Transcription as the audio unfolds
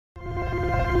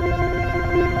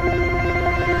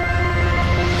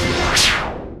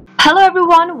Hello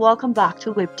everyone, welcome back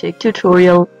to Webtech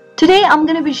Tutorial. Today I'm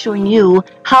going to be showing you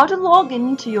how to log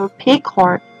into your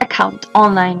Paycor account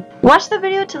online. Watch the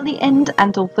video till the end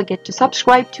and don't forget to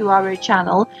subscribe to our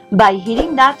channel by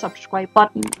hitting that subscribe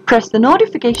button. Press the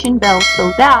notification bell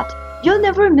so that you'll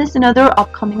never miss another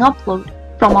upcoming upload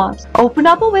from us. Open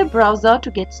up a web browser to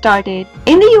get started.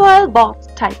 In the URL box,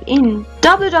 type in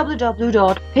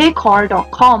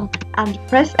www.paycor.com and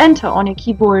press enter on your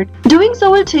keyboard. Doing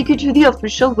so will take you to the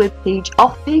official web page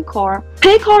of Paycor.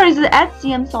 Paycor is an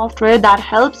HCM software that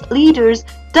helps leaders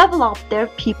develop their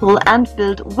people and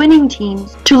build winning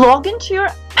teams. To log into your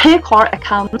Paycor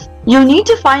account, you'll need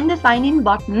to find the sign in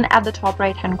button at the top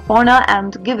right hand corner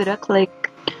and give it a click.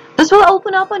 This will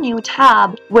open up a new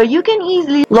tab where you can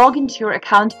easily log into your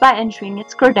account by entering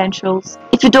its credentials.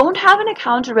 If you don't have an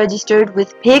account registered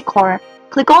with Paycor,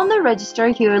 click on the register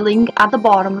here link at the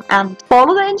bottom and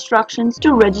follow the instructions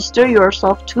to register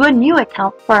yourself to a new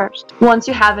account first. Once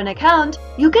you have an account,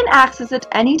 you can access it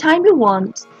anytime you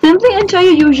want. Simply enter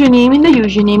your username in the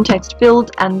username text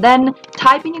field and then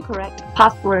type in your correct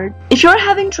password. If you're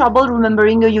having trouble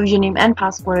remembering your username and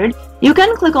password, you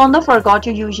can click on the forgot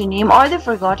your username or the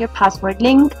forgot your password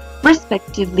link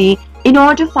respectively in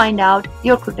order to find out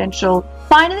your credential.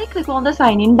 Finally, click on the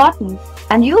sign in button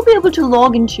and you'll be able to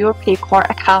log into your Paycor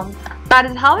account. That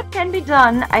is how it can be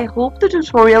done. I hope the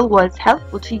tutorial was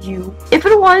helpful to you. If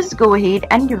it was, go ahead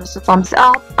and give us a thumbs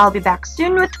up. I'll be back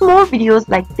soon with more videos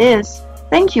like this.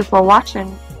 Thank you for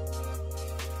watching.